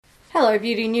Hello,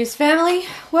 Beauty News family.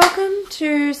 Welcome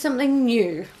to something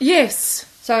new. Yes.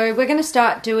 So we're going to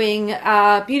start doing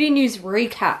Beauty News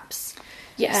recaps.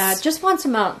 Yes. Just once a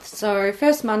month. So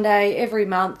first Monday every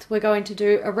month we're going to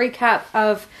do a recap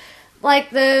of like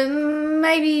the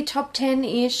maybe top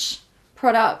 10-ish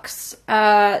products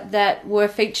that were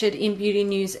featured in Beauty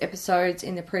News episodes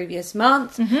in the previous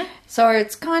month. Mm-hmm. So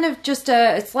it's kind of just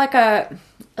it's like a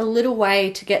little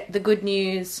way to get the good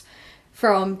news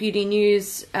from Beauty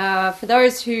News for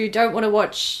those who don't want to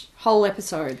watch whole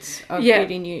episodes of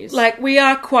Beauty News. Like, we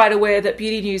are quite aware that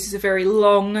Beauty News is a very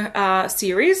long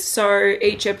series, so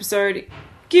each episode,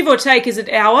 give or take, is an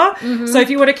hour. Mm-hmm. So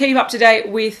if you want to keep up to date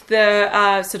with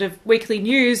the sort of weekly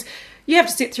news, you have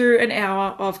to sit through an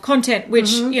hour of content,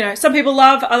 which, you know, some people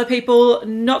love, other people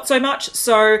not so much.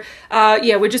 So,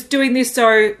 we're just doing this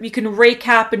so you can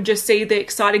recap and just see the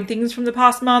exciting things from the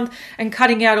past month and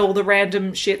cutting out all the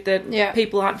random shit that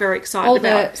people aren't very excited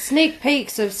about. All the sneak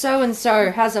peeks of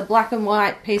so-and-so has a black and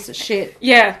white piece of shit.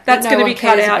 Yeah, that's going to be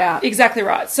cut out. About. Exactly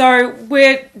right. So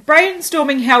we're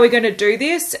brainstorming how we're going to do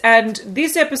this. And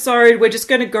this episode, we're just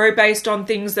going to go based on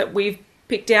things that we've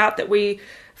picked out that we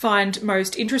find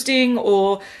most interesting,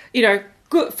 or, you know,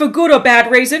 good, for good or bad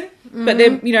reason. Mm-hmm. But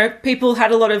then, you know, people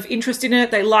had a lot of interest in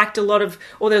it. They liked a lot of,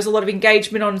 or there was a lot of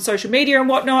engagement on social media and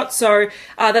whatnot. So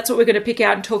that's what we're going to pick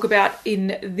out and talk about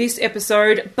in this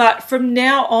episode. But from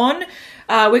now on,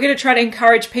 we're going to try to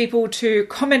encourage people to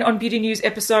comment on Beauty News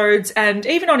episodes and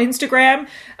even on Instagram,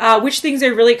 which things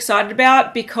they're really excited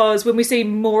about, because when we see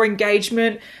more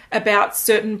engagement about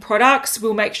certain products,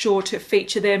 we'll make sure to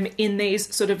feature them in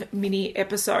these sort of mini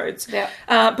episodes. Yeah.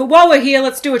 But while we're here,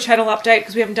 let's do a channel update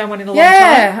because we haven't done one in a long time.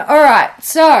 Yeah, all right.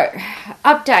 So,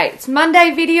 updates.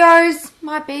 Monday videos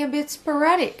might be a bit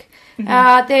sporadic.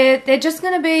 Mm-hmm. They're just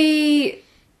going to be...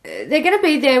 They're going to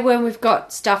be there when we've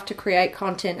got stuff to create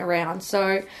content around.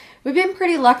 So we've been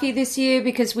pretty lucky this year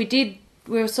because we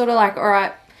were sort of like, all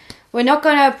right, we're not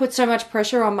going to put so much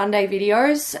pressure on Monday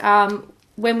videos.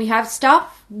 When we have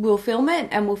stuff, we'll film it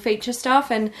and we'll feature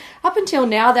stuff. And up until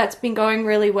now, that's been going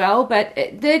really well. But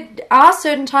there are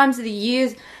certain times of the year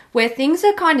where things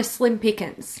are kind of slim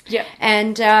pickings. Yeah.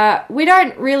 And we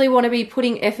don't really want to be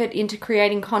putting effort into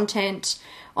creating content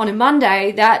on a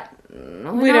Monday that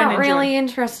we're not really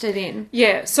interested in.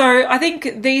 Yeah, so I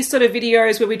think these sort of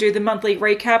videos where we do the monthly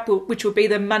recap, which will be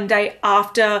the Monday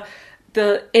after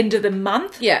the end of the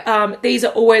month. Yeah. These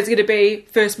are always going to be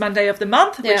first Monday of the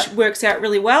month, which works out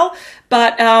really well.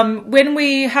 But when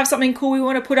we have something cool we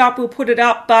want to put up, we'll put it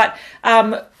up. But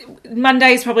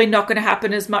Monday is probably not going to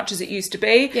happen as much as it used to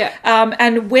be. Yeah.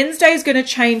 And Wednesday is going to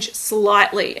change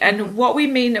slightly. And what we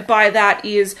mean by that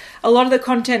is a lot of the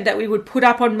content that we would put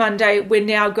up on Monday, we're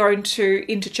now going to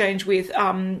interchange with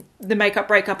the makeup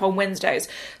breakup on Wednesdays.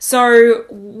 So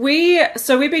we've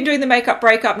been doing the makeup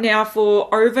breakup now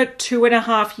for over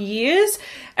 2.5 years.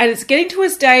 And it's getting to a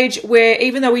stage where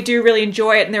even though we do really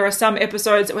enjoy it and there are some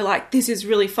episodes that we're like, this is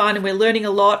really fun and we're learning a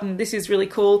lot and this is really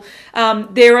cool,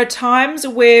 there are times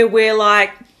where we're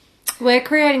like... We're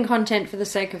creating content for the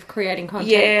sake of creating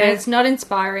content. Yeah. And it's not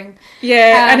inspiring.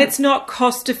 Yeah, and it's not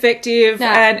cost effective. No.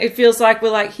 And it feels like we're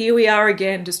like, here we are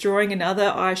again, destroying another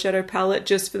eyeshadow palette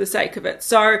just for the sake of it.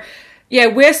 So... yeah,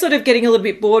 we're sort of getting a little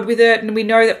bit bored with it, and we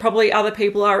know that probably other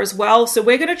people are as well. So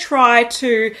we're going to try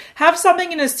to have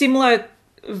something in a similar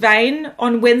vein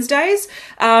on Wednesdays.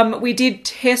 We did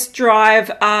test drive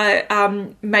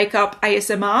makeup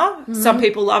ASMR. Mm-hmm. Some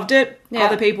people loved it. Yeah.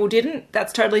 Other people didn't.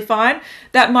 That's totally fine.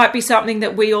 That might be something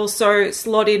that we also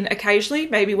slot in occasionally,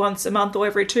 maybe once a month or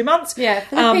every 2 months. Yeah,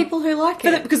 for the people who like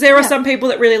it. Because there are some people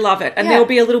that really love it. And there'll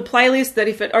be a little playlist that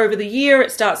if over the year it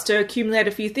starts to accumulate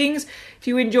a few things, if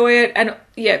you enjoy it. And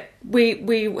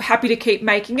we're happy to keep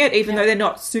making it, even though they're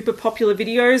not super popular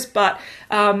videos. But,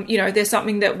 there's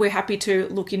something that we're happy to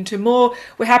look into more.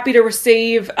 We're happy to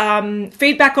receive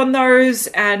feedback on those,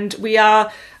 and we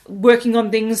are working on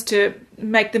things to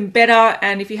make them better.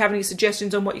 And if you have any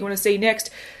suggestions on what you want to see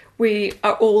next, we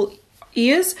are all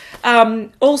ears.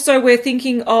 Also, we're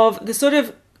thinking of the sort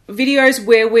of videos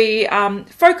where we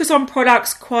focus on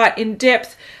products quite in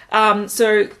depth.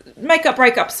 So makeup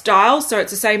breakup style. So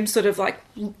it's the same sort of like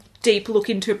deep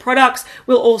look into products.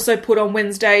 We'll also put on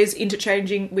Wednesdays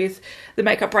interchanging with the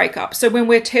makeup breakup. So when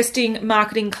we're testing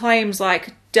marketing claims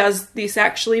like, does this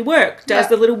actually work? Does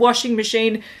the little washing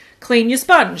machine clean your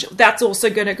sponge? That's also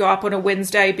going to go up on a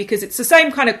Wednesday because it's the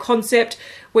same kind of concept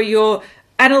where you're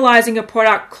analysing a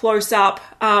product close up,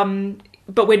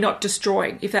 but we're not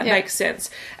destroying, if that makes sense.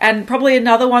 And probably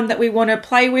another one that we want to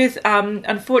play with,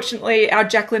 unfortunately, our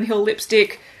Jaclyn Hill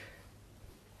lipstick.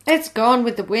 It's gone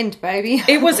with the wind, baby.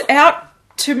 It was out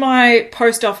to my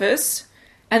post office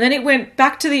and then it went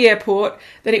back to the airport,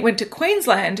 then it went to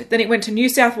Queensland, then it went to New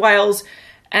South Wales,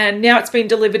 and now it's been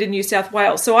delivered in New South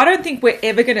Wales. So I don't think we're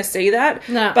ever going to see that.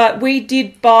 No. But we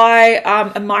did buy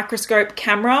a microscope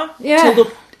camera to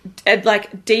look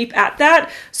like deep at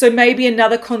that. So maybe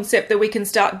another concept that we can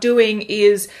start doing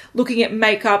is looking at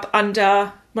makeup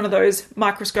under one of those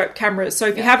microscope cameras. So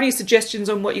if you have any suggestions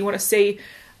on what you want to see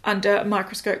under a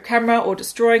microscope camera or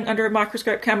destroying under a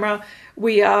microscope camera,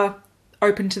 we are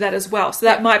open to that as well. So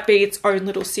that might be its own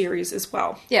little series as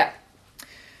well. Yeah.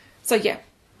 So yeah,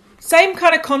 same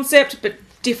kind of concept, but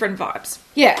different vibes.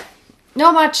 Yeah.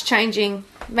 Not much changing.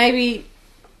 Maybe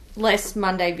less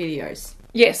Monday videos.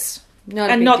 Yes.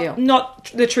 Not a big deal.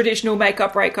 Not the traditional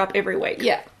makeup breakup every week.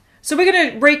 Yeah. So we're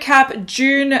going to recap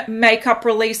June makeup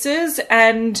releases,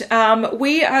 and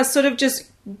we are sort of just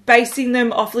basing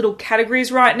them off little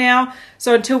categories right now.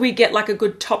 So until we get like a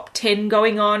good top 10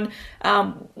 going on,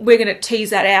 we're going to tease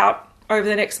that out over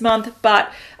the next month.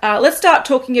 But let's start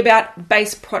talking about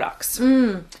base products.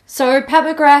 So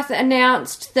Pat McGrath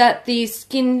announced that the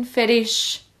Skin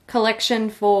Fetish collection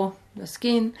for the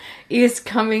skin is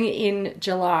coming in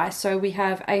July. So we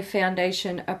have a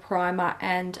foundation, a primer,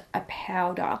 and a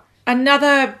powder.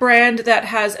 Another brand that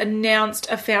has announced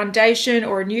a foundation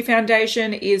or a new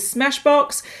foundation is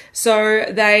Smashbox. So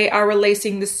they are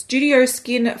releasing the Studio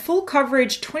Skin Full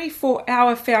Coverage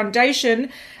 24-Hour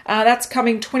Foundation. That's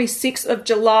coming 26th of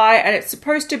July, and it's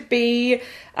supposed to be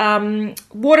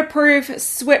waterproof,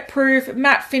 sweatproof,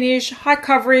 matte finish, high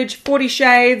coverage, 40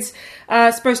 shades.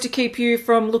 Supposed to keep you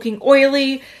from looking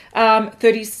oily.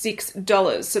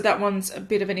 $36. So that one's a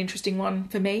bit of an interesting one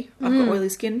for me. I've got oily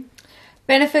skin.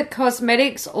 Benefit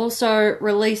Cosmetics also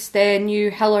released their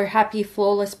new Hello Happy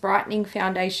Flawless Brightening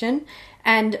Foundation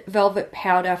and Velvet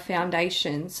Powder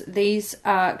Foundations. These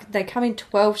they come in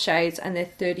 12 shades and they're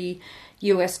 $30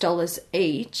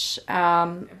 each.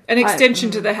 An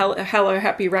extension to the Hello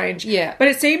Happy range. Yeah. But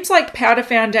it seems like powder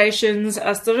foundations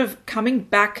are sort of coming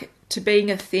back to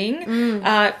being a thing.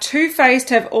 Too Faced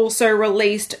have also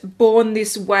released Born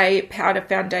This Way powder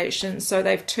foundations. So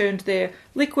they've turned their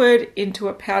liquid into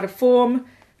a powder form.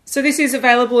 So this is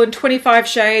available in 25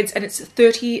 shades and it's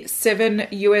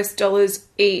 $37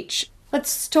 each.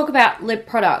 Let's talk about lip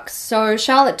products. So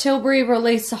Charlotte Tilbury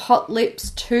released Hot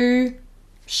Lips 2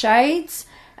 shades.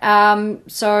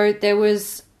 So there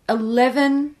was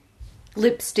 11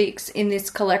 lipsticks in this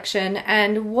collection,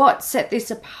 and what set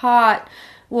this apart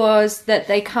was that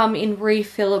they come in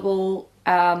refillable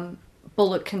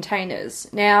bullet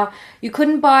containers. Now, you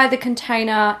couldn't buy the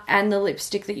container and the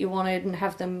lipstick that you wanted and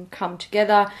have them come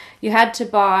together. You had to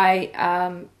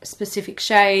buy specific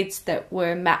shades that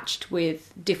were matched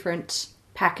with different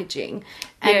packaging.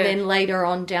 And then later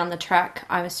on down the track,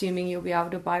 I'm assuming you'll be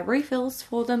able to buy refills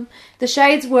for them. The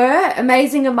shades were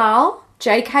Amazing Amal,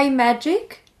 JK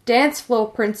Magic, Dance Floor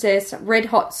Princess, Red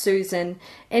Hot Susan,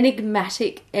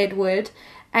 Enigmatic Edward,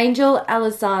 Angel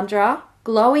Alessandra,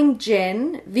 Glowing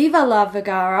Jen, Viva La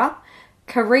Vergara,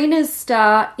 Karina's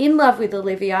Star, In Love with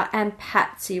Olivia, and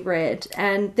Patsy Red.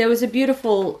 And there was a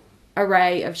beautiful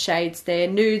array of shades there.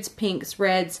 Nudes, pinks,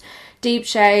 reds, deep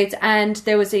shades, and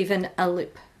there was even a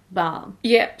lip balm.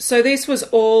 Yeah, so this was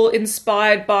all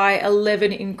inspired by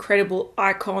 11 incredible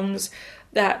icons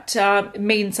that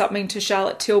mean something to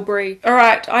Charlotte Tilbury. All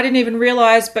right, I didn't even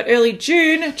realise, but early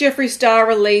June, Jeffree Star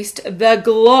released The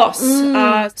Gloss.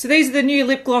 So these are the new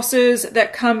lip glosses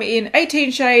that come in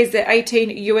 18 shades. They're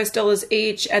 $18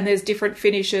 each, and there's different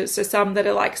finishes. So some that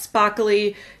are like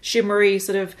sparkly, shimmery,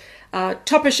 sort of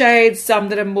topper shades, some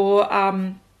that are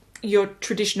more your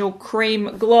traditional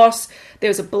cream gloss. There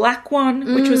was a black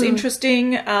one, which was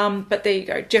interesting. But there you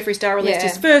go. Jeffree Star released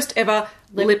his first ever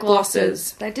lip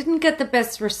glosses. They didn't get the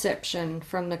best reception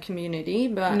from the community,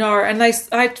 but... No, and I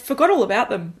forgot all about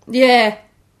them. Yeah.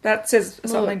 That says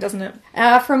something, doesn't it?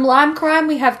 From Lime Crime,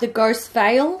 we have the Ghost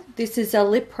Veil. This is a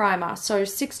lip primer, so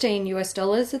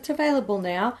 $16. It's available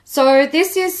now. So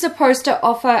this is supposed to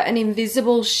offer an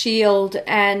invisible shield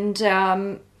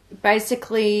and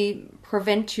basically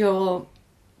prevent your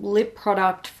lip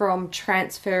product from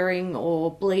transferring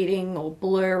or bleeding or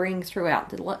blurring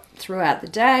throughout the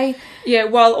day. Yeah,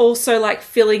 while also like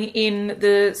filling in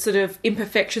the sort of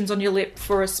imperfections on your lip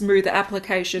for a smoother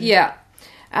application. Yeah.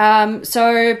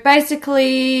 So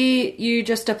basically you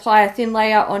just apply a thin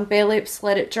layer on bare lips,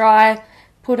 let it dry,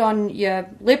 put on your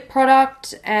lip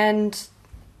product, and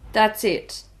that's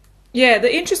it. Yeah,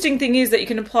 the interesting thing is that you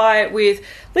can apply it with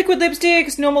liquid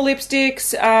lipsticks, normal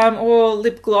lipsticks, or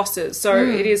lip glosses. So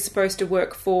it is supposed to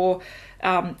work for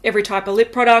every type of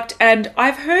lip product. And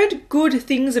I've heard good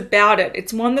things about it.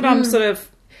 It's one that I'm sort of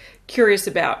curious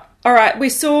about. All right, we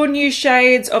saw new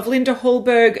shades of Linda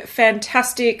Hallberg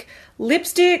Fantastic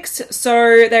lipsticks.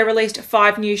 So they released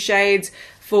 5 new shades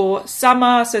for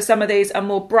summer. So some of these are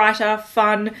more brighter,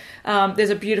 fun.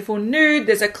 There's a beautiful nude.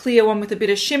 There's a clear one with a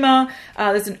bit of shimmer.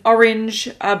 There's an orange,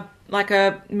 like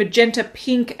a magenta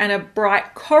pink, and a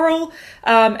bright coral.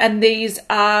 And these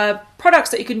are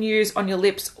products that you can use on your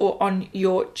lips or on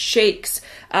your cheeks.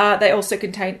 They also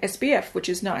contain SPF, which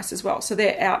is nice as well. So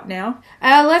they're out now.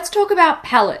 Let's talk about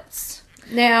palettes.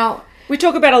 Now, we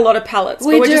talk about a lot of palettes,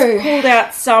 but we just pulled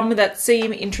out some that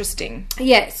seem interesting.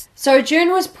 Yes. So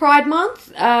June was Pride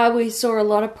Month. We saw a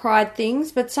lot of Pride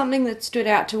things, but something that stood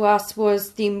out to us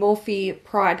was the Morphe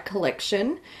Pride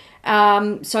collection.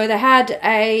 So they had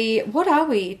a,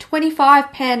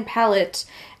 25 pan palette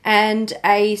and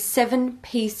a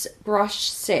 7-piece brush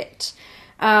set.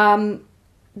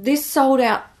 This sold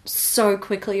out so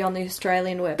quickly on the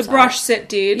Australian website. The brush set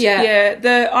did. Yeah.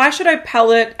 The eyeshadow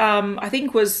palette, I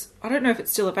think I don't know if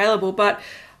it's still available, but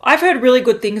I've heard really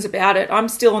good things about it. I'm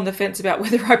still on the fence about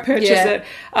whether I purchase it.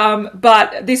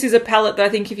 But this is a palette that I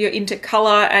think if you're into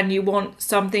colour and you want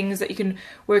some things that you can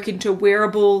work into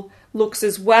wearable looks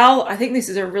as well, I think this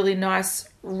is a really nice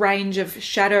range of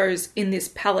shadows in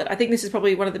this palette. I think this is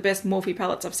probably one of the best Morphe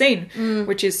palettes I've seen,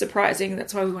 which is surprising.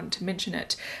 That's why we wanted to mention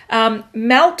it.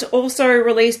 Melt also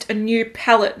released a new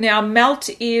palette. Now, Melt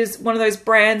is one of those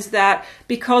brands that,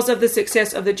 because of the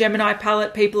success of the Gemini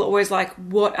palette, people are always like,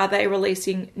 what are they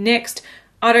releasing next?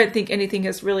 I don't think anything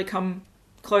has really come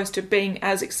close to being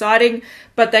as exciting,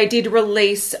 but they did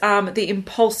release the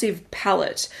Impulsive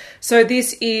palette. So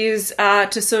this is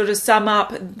to sort of sum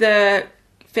up the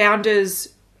founders'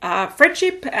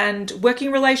 friendship and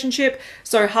working relationship.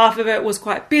 So half of it was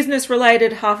quite business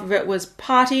related, half of it was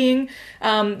partying.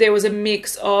 There was a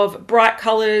mix of bright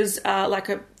colours, like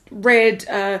a red,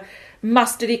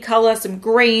 mustardy colour, some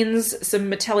greens, some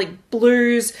metallic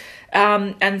blues,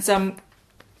 and some,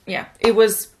 it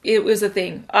was a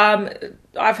thing.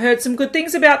 I've heard some good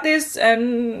things about this,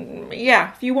 and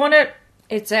if you want it,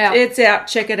 it's out. It's out.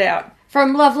 Check it out.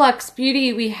 From Love Luxe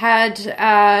Beauty, we had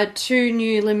 2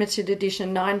 new limited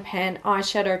edition 9-pan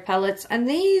eyeshadow palettes, and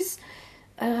these,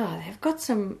 they've got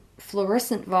some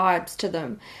fluorescent vibes to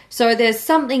them. So there's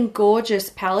Something Gorgeous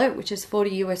palette, which is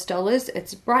 $40.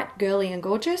 It's bright, girly, and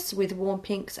gorgeous with warm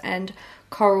pinks and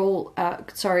cool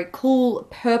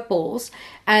purples.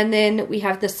 And then we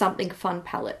have the Something Fun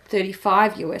palette,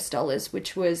 $35,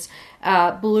 which was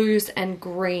blues and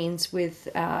greens with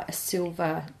a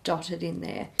silver dotted in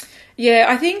there. Yeah,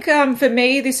 I think for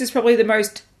me, this is probably the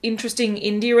most interesting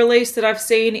indie release that I've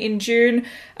seen in June.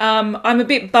 I'm a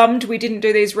bit bummed we didn't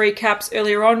do these recaps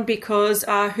earlier on because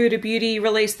Huda Beauty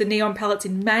released the Neon palettes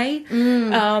in May.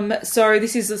 So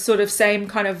this is the sort of same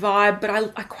kind of vibe, but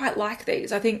I quite like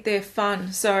these. I think they're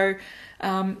fun. So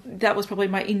that was probably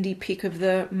my indie pick of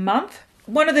the month.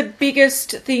 One of the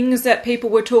biggest things that people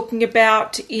were talking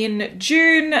about in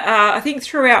June, I think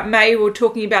throughout May, we were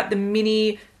talking about the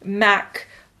Mini MAC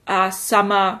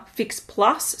Summer Fix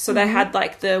Plus. So they had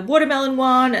like the watermelon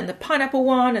one and the pineapple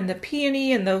one and the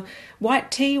peony and the white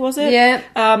tea, was it? Yeah.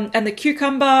 And the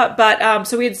cucumber. But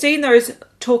so we had seen those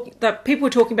that people were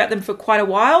talking about them for quite a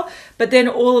while. But then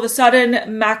all of a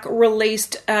sudden, MAC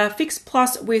released Fix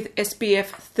Plus with SPF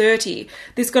 30.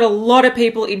 This got a lot of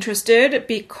people interested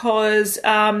because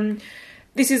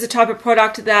this is a type of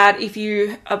product that if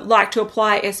you like to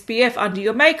apply SPF under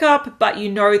your makeup, but you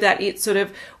know that it sort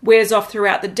of wears off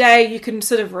throughout the day, you can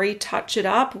sort of retouch it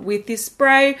up with this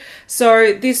spray.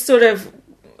 So this sort of,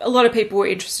 a lot of people were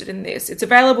interested in this. It's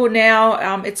available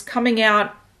now. It's coming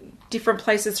out different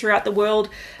places throughout the world,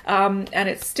 and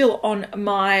it's still on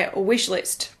my wish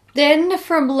list. Then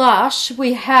from Lush,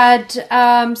 we had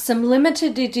some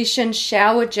limited edition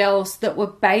shower gels that were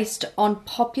based on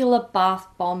popular bath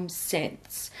bomb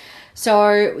scents.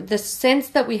 So the scents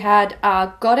that we had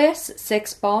are Goddess,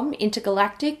 Sex Bomb,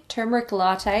 Intergalactic, Turmeric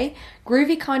Latte,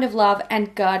 Groovy Kind of Love,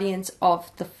 and Guardians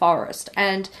of the Forest.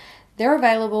 And they're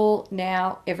available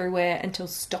now everywhere until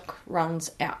stock runs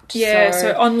out. Yeah,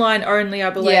 so online only, I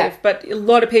believe. Yeah. But a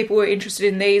lot of people were interested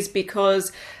in these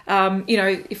because,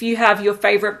 if you have your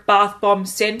favourite bath bomb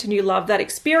scent and you love that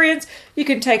experience, you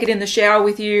can take it in the shower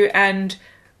with you and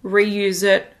reuse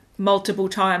it multiple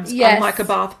times, unlike a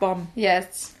bath bomb.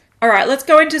 Yes. All right, let's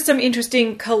go into some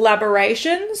interesting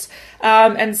collaborations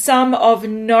and some of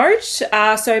note.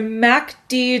 So MAC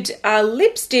did a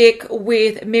lipstick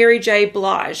with Mary J.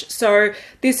 Blige. So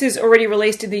this is already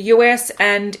released in the US,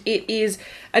 and it is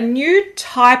a new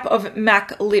type of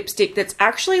MAC lipstick that's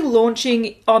actually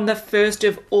launching on the 1st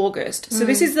of August. So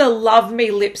this is the Love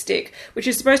Me lipstick, which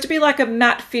is supposed to be like a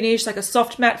matte finish, like a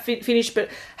soft matte finish, but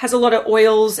has a lot of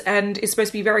oils and is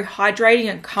supposed to be very hydrating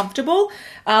and comfortable.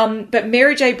 But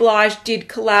Mary J. Blige did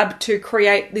collab to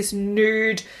create this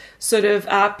nude sort of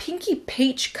pinky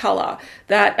peach color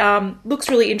that looks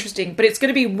really interesting. But it's going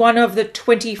to be one of the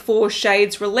 24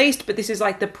 shades released, but this is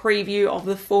like the preview of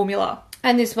the formula.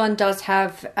 And this one does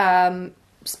have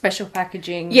special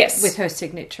packaging with her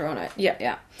signature on it.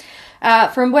 Yeah.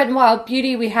 From Wet n Wild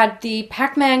Beauty, we had the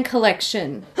Pac-Man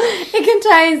collection. It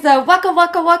contains a Waka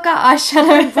Waka Waka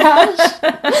eyeshadow brush.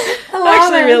 I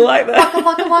actually really like that.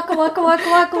 Waka Waka Waka Waka Waka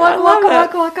Waka Waka Waka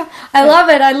Waka Waka. I love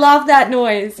it. I love that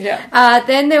noise. Yeah.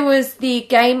 Then there was the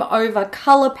Game Over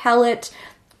color palette.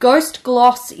 Ghost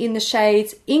Gloss in the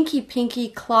shades Inky Pinky,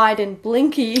 Clyde and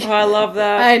Blinky. Oh, I love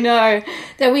that. I know.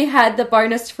 Then we had the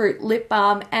Bonus Fruit lip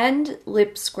balm and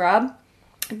lip scrub.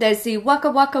 There's the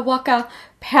Waka Waka Waka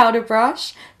powder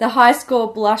brush, the High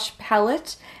Score blush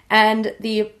palette, and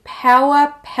the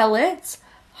Power Pellets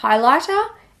highlighter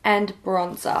and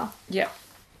bronzer. Yeah.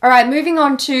 All right, moving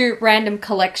on to random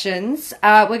collections.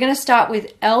 We're going to start with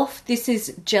e.l.f. This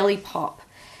is Jelly Pop.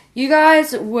 You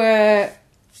guys were...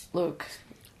 Look...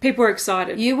 People were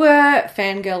excited. You were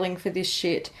fangirling for this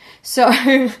shit. So,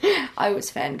 I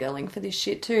was fangirling for this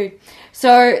shit too.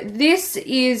 So, this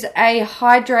is a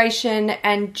hydration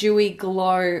and dewy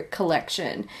glow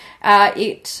collection.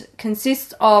 It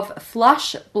consists of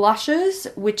Flush blushes,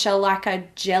 which are like a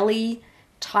jelly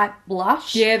type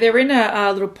blush. Yeah, they're in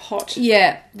a little pot.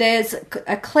 Yeah, there's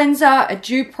a cleanser, a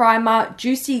dew primer,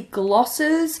 juicy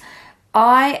glosses,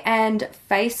 eye and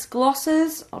face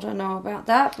glosses. I don't know about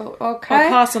that, but okay. I'll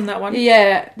pass on that one.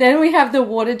 Yeah. Then we have the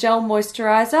water gel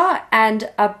moisturizer and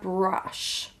a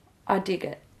brush. I dig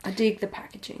it. I dig the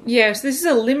packaging. Yeah, so this is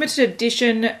a limited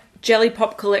edition Jelly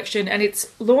Pop collection, and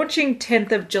it's launching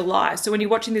 10th of July. So when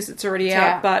you're watching this, it's already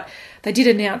out, but they did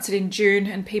announce it in June,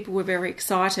 and people were very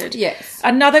excited. Yes.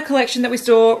 Another collection that we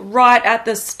saw right at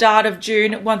the start of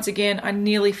June, once again, I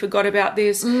nearly forgot about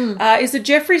this, is the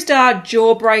Jeffree Star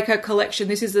Jawbreaker collection.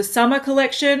 This is the summer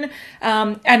collection,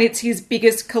 and it's his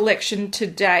biggest collection to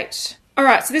date. All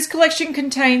right, so this collection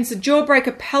contains the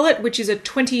Jawbreaker palette, which is a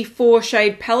 24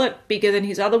 shade palette, bigger than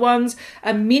his other ones,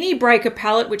 a mini breaker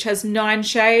palette, which has 9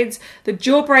 shades, the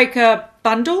Jawbreaker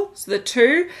bundle, so the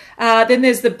 2, then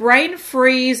there's the Brain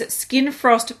Freeze Skin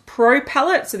Frost Pro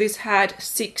palette, so this had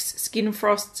 6 skin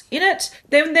frosts in it.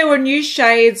 Then there were new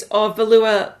shades of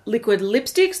Velour liquid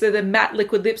lipsticks, they're the matte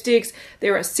liquid lipsticks,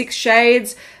 there are 6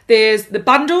 shades. There's the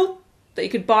bundle, that you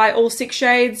could buy all 6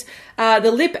 shades.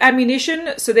 The lip ammunition,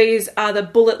 so these are the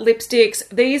bullet lipsticks.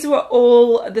 These were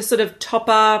all the sort of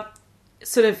topper,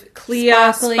 sort of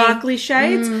clear, sparkly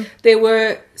shades. There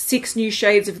were 6 new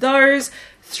shades of those.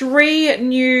 3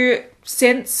 new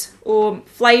scents or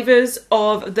flavours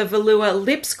of the Velour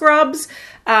lip scrubs.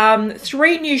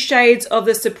 3 new shades of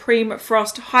the Supreme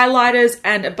Frost highlighters,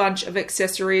 and a bunch of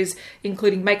accessories,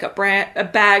 including makeup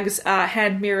bags,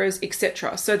 hand mirrors,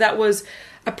 etc. So that was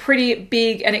a pretty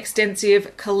big and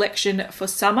extensive collection for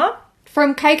summer.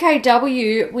 From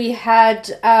KKW, we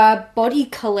had a body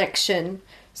collection.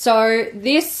 So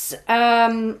this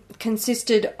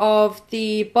consisted of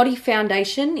the body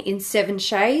foundation in 7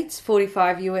 shades,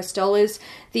 $45 US,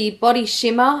 the body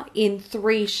shimmer in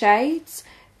 3 shades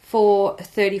for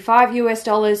 $35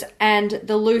 US, and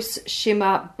the loose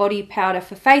shimmer body powder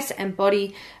for face and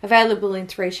body, available in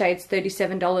 3 shades,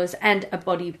 $37, and a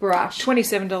body brush.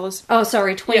 $27. Oh,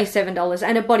 sorry, $27,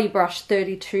 and a body brush,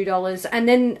 $32. And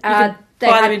then they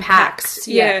buy them had in packs.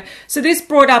 Yeah. So this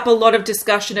brought up a lot of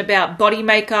discussion about body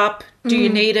makeup. Do you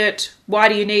need it? Why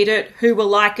do you need it? Who will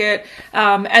like it?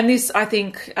 And this, I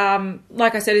think,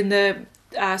 like I said in the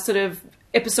sort of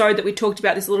episode that we talked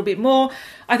about this a little bit more,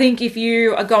 I think if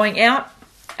you are going out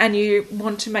and you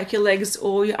want to make your legs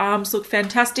or your arms look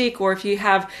fantastic, or if you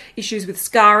have issues with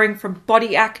scarring from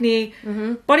body acne,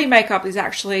 body makeup is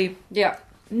actually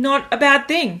not a bad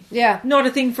thing. Yeah. Not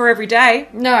a thing for every day.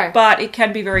 No. But it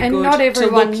can be very And good not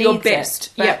everyone to look your needs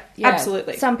best. it. Yeah,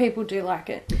 absolutely. Some people do like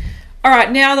it. All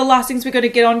right, now the last things we're going to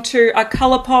get on to are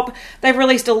Colourpop. They've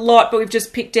released a lot, but we've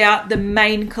just picked out the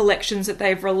main collections that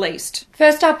they've released.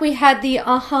 First up, we had the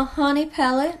Honey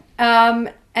palette.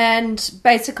 and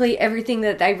basically everything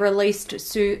that they released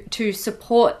to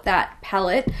support that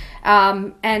palette.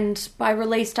 And by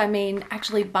released, I mean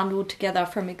actually bundled together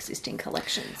from existing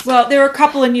collections. Well, there are a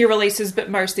couple of new releases, but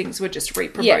most things were just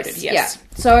re-promoted, yes. Yeah.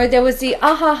 So there was the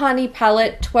Aha Honey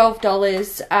palette,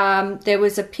 $12. There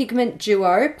was a Pigment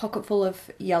Duo, pocket full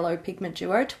of yellow Pigment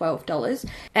Duo, $12.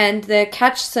 And the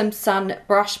Catch Some Sun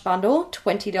brush bundle,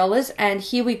 $20. And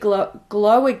Here We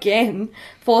Glow Again,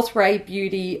 Fourth Ray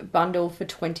Beauty bundle for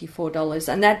 $24.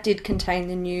 And that did contain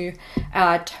the new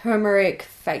turmeric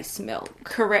face milk.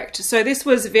 Correct. So this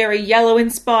was very yellow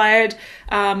inspired.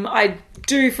 I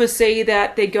do foresee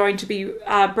that they're going to be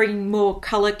bringing more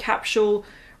color capsule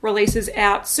releases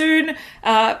out soon.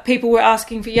 People were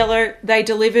asking for yellow. They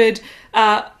delivered.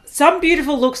 Some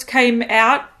beautiful looks came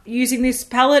out using this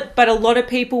palette, but a lot of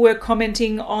people were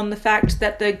commenting on the fact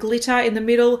that the glitter in the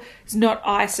middle is not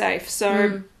eye safe.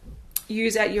 So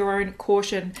use at your own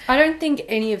caution. I don't think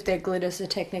any of their glitters are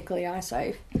technically eye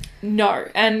safe. No,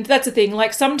 and that's the thing.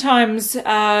 Like sometimes,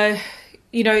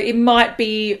 it might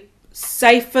be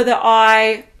safe for the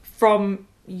eye from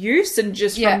use and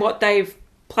just from what they've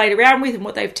played around with and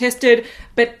what they've tested.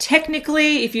 But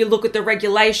technically, if you look at the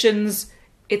regulations,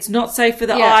 it's not safe for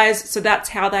the eyes. So that's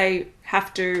how they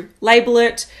have to label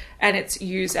it, and it's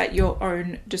used at your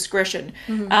own discretion.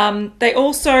 They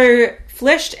also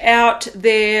fleshed out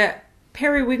their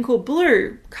Periwinkle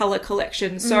Blue colour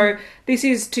collection. So this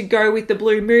is to go with the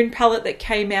Blue Moon palette that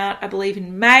came out, I believe,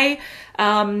 in May.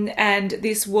 And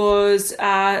this was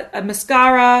a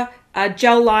mascara, a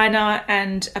gel liner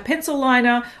and a pencil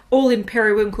liner, all in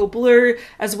Periwinkle Blue,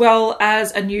 as well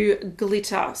as a new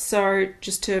glitter. So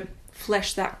just to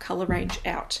flesh that colour range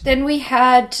out. Then we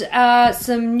had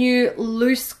some new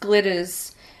loose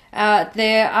glitters.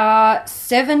 There are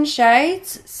 7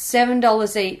 shades,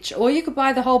 $7 each, or you could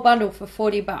buy the whole bundle for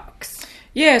 $40.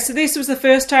 Yeah, so this was the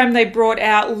first time they brought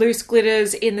out loose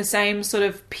glitters in the same sort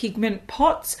of pigment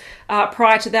pots.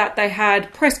 Prior to that, they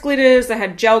had pressed glitters, they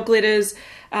had gel glitters,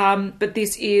 but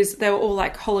they were all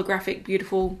like holographic,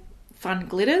 beautiful, fun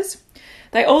glitters.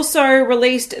 They also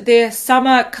released their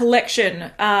summer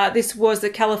collection. This was the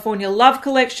California Love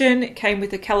collection. It came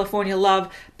with the California Love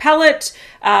palette,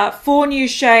 4 new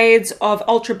shades of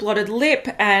Ultra Blotted Lip,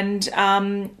 and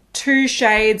 2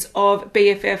 shades of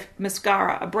BFF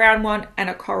mascara, a brown one and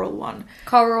a coral one.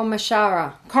 Coral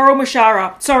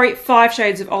Mashara. Sorry, 5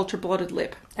 shades of Ultra Blotted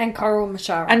Lip. And Coral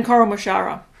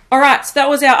Mashara. All right, so that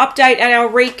was our update and our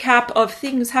recap of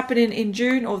things happening in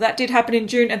June, or that did happen in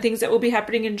June, and things that will be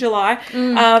happening in July.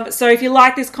 So if you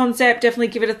like this concept, definitely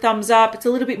give it a thumbs up. It's a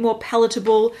little bit more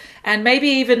palatable, and maybe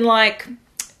even like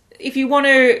if you want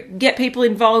to get people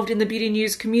involved in the beauty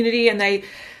news community and they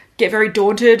get very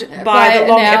daunted by the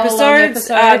long episodes,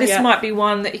 this might be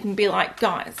one that you can be like,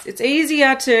 guys, it's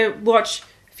easier to watch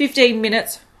 15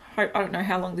 minutes. I don't know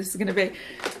how long this is going to be.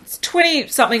 It's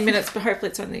 20-something minutes, but hopefully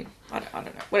it's only, I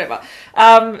don't know, whatever.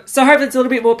 So hopefully it's a little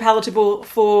bit more palatable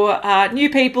for new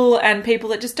people and people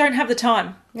that just don't have the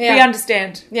time. Yeah. We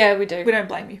understand. Yeah, we do. We don't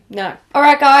blame you. No. All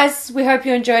right, guys, we hope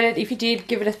you enjoyed it. If you did,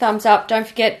 give it a thumbs up. Don't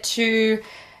forget to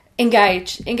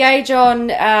engage. Engage on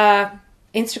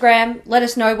Instagram. Let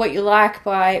us know what you like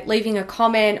by leaving a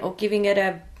comment or giving it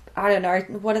a, I don't know,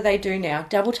 what do they do now?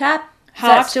 Double tap? Does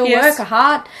that still work? A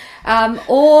heart?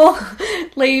 Or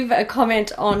leave a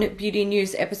comment on Beauty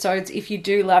News episodes if you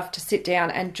do love to sit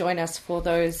down and join us for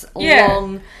those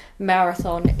long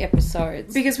marathon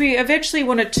episodes. Because we eventually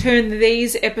want to turn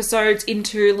these episodes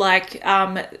into like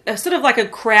a sort of like a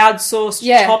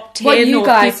crowdsourced top 10 what you or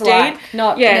guys 15. Like,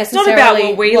 not it's not about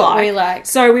what we like.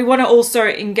 So we want to also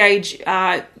engage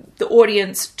the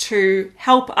audience to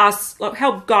help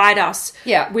guide us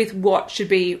with what should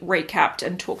be recapped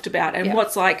and talked about, and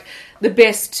what's like the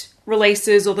best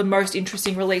releases or the most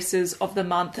interesting releases of the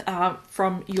month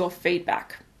from your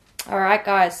feedback. All right,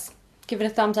 guys, give it a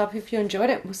thumbs up if you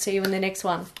enjoyed it. We'll see you in the next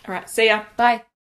one. All right, see ya. Bye.